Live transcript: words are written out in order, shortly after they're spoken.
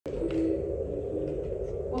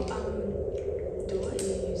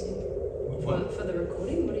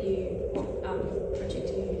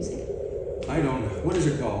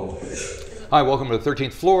Hi, welcome to the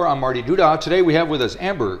 13th floor. I'm Marty Duda. Today we have with us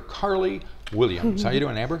Amber Carly Williams. How you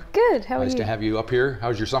doing, Amber? Good. How are you? Nice to have you up here.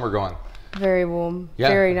 How's your summer going? Very warm. Yeah.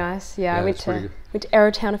 Very nice. Yeah, I went to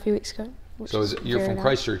Arrowtown a few weeks ago. So you're from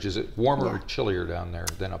Christchurch. Is it warmer or chillier down there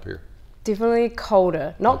than up here? Definitely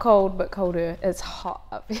colder. Not cold, but colder. It's hot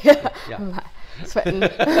up here. Yeah. I'm like sweating.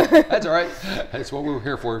 That's all right. That's what we were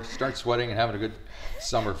here for. Start sweating and having a good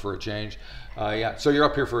summer for a change. Yeah. So you're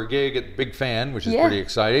up here for a gig at Big Fan, which is pretty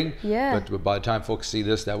exciting. Yeah. But by the time folks see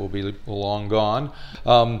this, that will be long gone.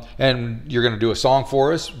 And you're going to do a song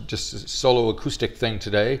for us, just a solo acoustic thing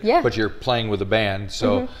today. Yeah. But you're playing with a band.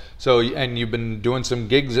 So and you've been doing some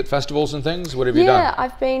gigs at festivals and things. What have you done? Yeah,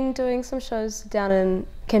 I've been doing some shows down in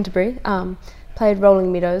Canterbury. Played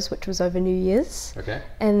Rolling Meadows, which was over New Year's. Okay.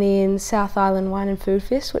 And then South Island Wine and Food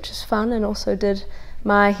Fest, which is fun, and also did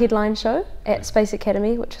my headline show at Space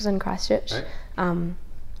Academy, which was in Christchurch. Right.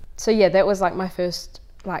 So yeah, that was like my first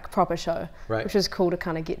like proper show, right, which was cool to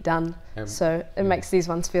kind of get done. So it makes these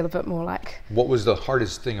ones feel a bit more like. What was the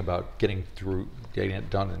hardest thing about getting it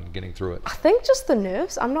done and getting through it? I think just the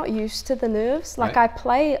nerves. I'm not used to the nerves. Like I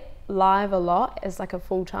play live a lot as like a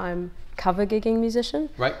full-time cover gigging musician.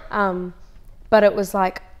 Right. But it was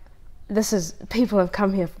like, people have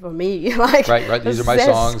come here for me. Like, right. These are my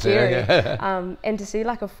songs. Scary. Yeah. And to see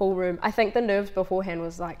like a full room, I think the nerves beforehand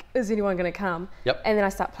was like, is anyone going to come? Yep. And then I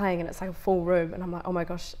start playing and it's like a full room, and I'm like, oh my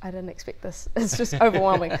gosh, I didn't expect this. It's just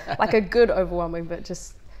overwhelming, like a good overwhelming, but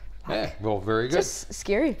just. Like, well, very good. Just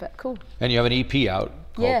scary, but cool. And you have an EP out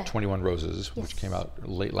called 21 Roses, which came out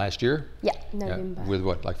late last year. Yeah, November. With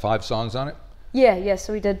what, like 5 songs on it? Yeah.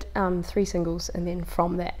 So we did 3 singles, and then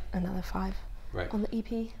from that another 5 on the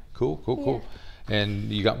EP. Cool. And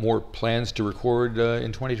you got more plans to record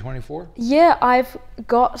in 2024? Yeah, I've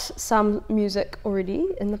got some music already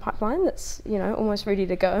in the pipeline that's, almost ready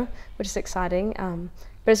to go, which is exciting.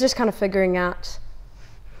 But it's just kind of figuring out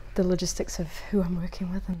the logistics of who I'm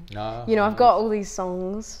working with, and I've got all these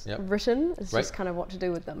songs written. It's just kind of what to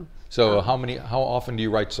do with them. So how often do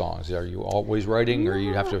you write songs? Are you always writing, or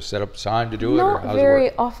you have to set up time to do it? Not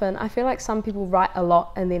very often. I feel like some people write a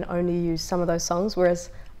lot and then only use some of those songs,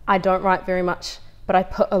 whereas I don't write very much, but I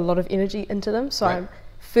put a lot of energy into them. So I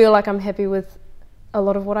feel like I'm happy with a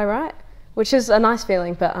lot of what I write, which is a nice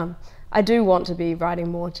feeling. But I do want to be writing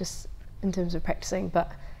more, just in terms of practicing.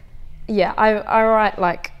 But yeah, I write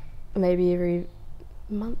like maybe every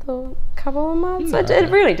month or couple of months. It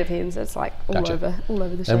really depends. It's like all over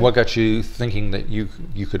the show. And what got you thinking that you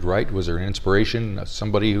could write? Was there an inspiration,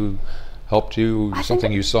 somebody who helped you,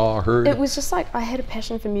 something you saw or heard? It was just like I had a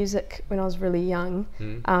passion for music when I was really young.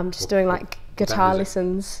 Just doing like guitar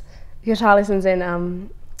lessons and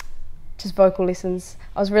just vocal lessons.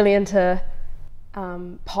 I was really into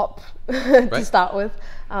pop to start with.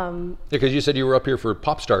 Because you said you were up here for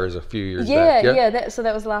Pop Stars a few years back. Yeah. So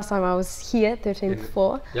that was the last time I was here, 13th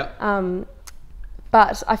floor. Yeah.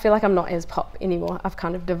 But I feel like I'm not as pop anymore. I've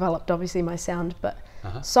kind of developed obviously my sound, but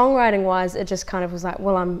songwriting wise, it just kind of was like,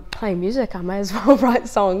 well, I'm playing music, I may as well write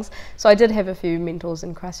songs. So I did have a few mentors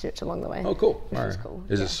in Christchurch along the way. Oh, cool. Which was cool.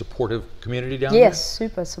 Is it a supportive community down there? Yes,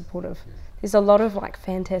 super supportive. There's a lot of like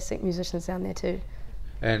fantastic musicians down there too.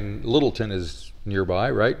 And Littleton is nearby,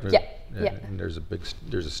 right? Yeah. And there's a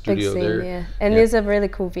studio scene, there. Yeah. And there's a really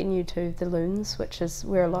cool venue too, the Loons, which is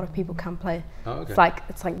where a lot of people come play. Oh, okay. It's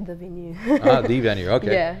like the venue. The venue.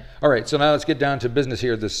 Okay. Yeah. All right. So now let's get down to business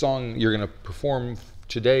here. The song you're going to perform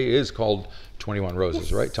today is called 21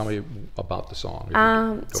 Roses, right? Tell me about the song.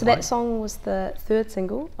 So that song was the 3rd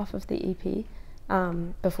single off of the EP,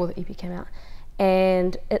 before the EP came out.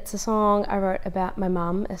 And it's a song I wrote about my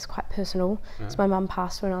mum. It's quite personal. So my mum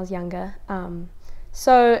passed when I was younger.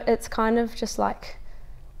 So it's kind of just like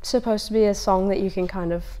supposed to be a song that you can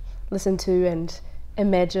kind of listen to and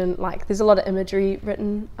imagine. Like there's a lot of imagery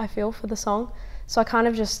written, I feel, for the song. So I kind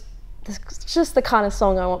of just the kind of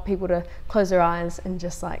song I want people to close their eyes and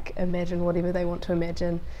just like imagine whatever they want to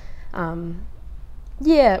imagine.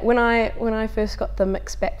 Yeah, when I first got the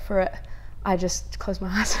mix back for it, I just closed my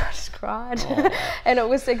eyes and I just cried. And it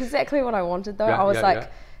was exactly what I wanted though. I was like,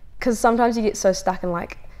 because sometimes you get so stuck in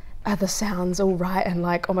like, are the sounds all right, and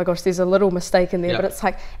like, oh my gosh, there's a little mistake in there, but it's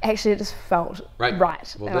like, actually it just felt right.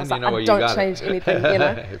 Well, and then I was like, I don't change anything,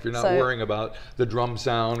 If you're not worrying about the drum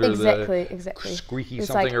sound or exactly. squeaky it's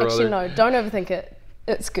something like, or actually, other. No, don't overthink it.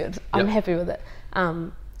 It's good. I'm happy with it.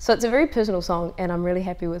 So it's a very personal song, and I'm really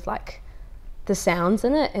happy with like the sounds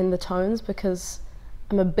in it and the tones, because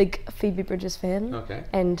I'm a big Phoebe Bridgers fan. Okay.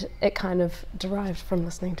 And it kind of derived from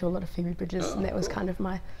listening to a lot of Phoebe Bridgers, and that was kind of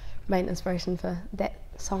my main inspiration for that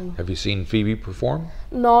song. Have you seen Phoebe perform?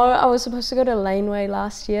 No, I was supposed to go to Laneway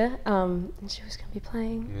last year, and she was going to be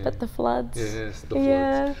playing, but the floods. Yes, the floods.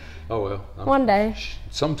 Yeah. Oh well. One day.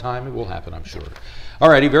 Sometime it will happen, I'm sure.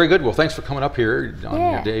 Alrighty, very good. Well, thanks for coming up here on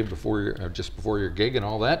your day before just before your gig and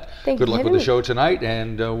all that. Good luck with the show tonight,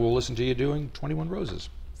 and we'll listen to you doing 21 Roses.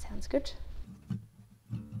 Sounds good.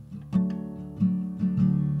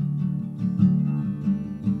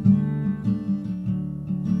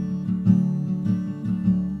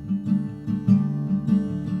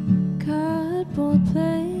 Cardboard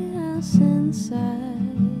playhouse inside.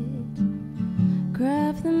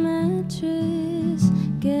 Grab the mattress,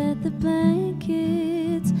 get the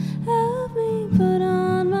blankets, help me put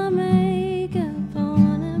on my makeup. I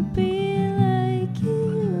wanna be like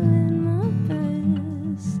you in my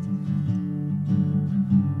best.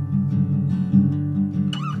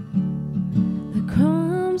 The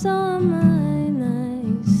crumbs on my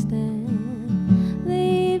nightstand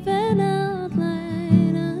leave an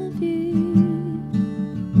outline of you.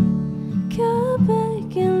 Come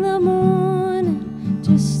back in the morning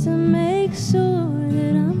just to make sure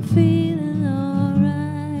that I'm feeling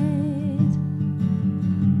alright.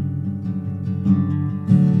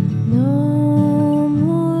 No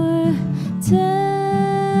more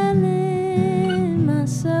telling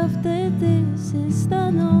myself that this is the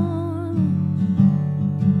norm.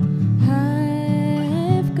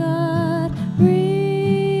 I've got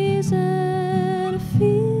reason to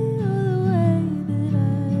feel the way that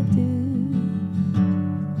I do.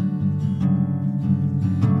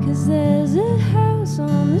 'Cause there's a house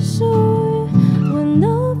on the shore with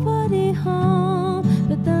nobody home,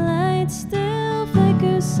 but the lights still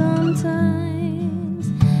flicker sometimes.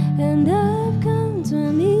 And I've come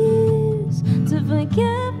 20 years to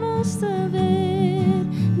forget most of it.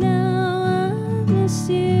 Now I miss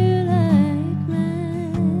you like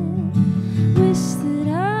mad. Wish that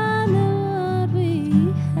I knew what we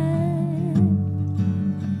had.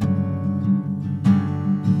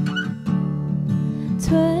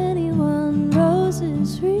 21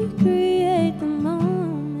 roses recreate the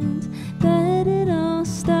moment that it all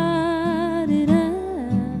started out.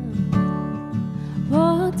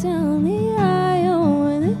 Walk down the aisle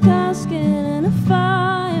with a casket and a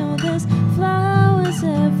file. There's flowers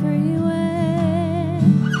everywhere.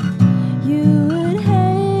 You would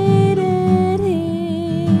hate it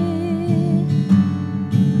here.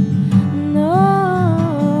 No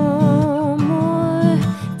more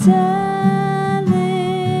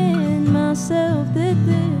telling myself that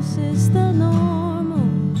this is the normal.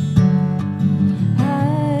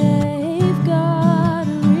 I've got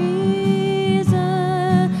a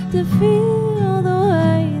reason to feel the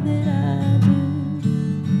way that I do.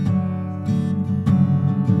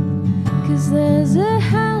 'Cause there's a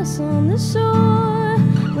house on the shore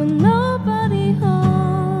with nobody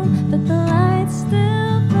home, but the lights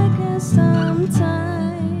still flicker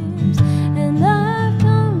sometimes. And I've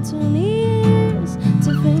come 20 years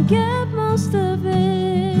to forget most of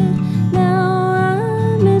it. Now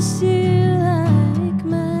I miss you like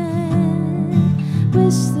mad.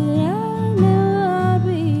 Wish that I knew what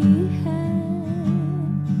we had.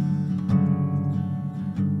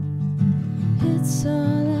 It's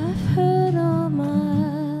all I've heard all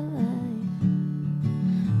my life.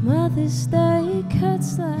 Mother's Day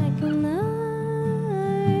cuts like a knife.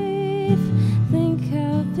 Think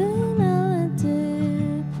I've been hella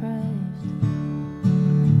deprived.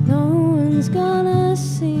 No one's gonna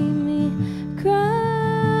see me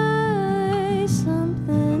cry.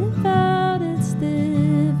 Something about it's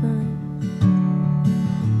divine.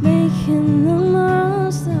 Making the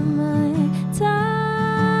most of my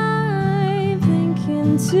time.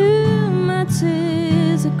 Thinking too much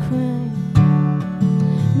is a crime.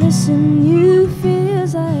 Missing you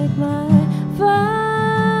feels like my vice.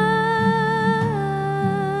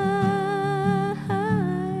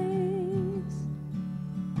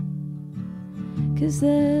 'Cause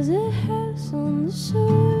there's a house on the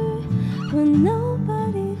shore with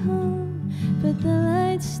nobody home, but the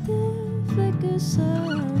lights still flicker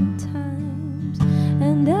sometimes.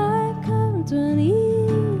 And I've come 20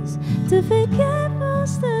 years to forget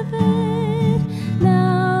most of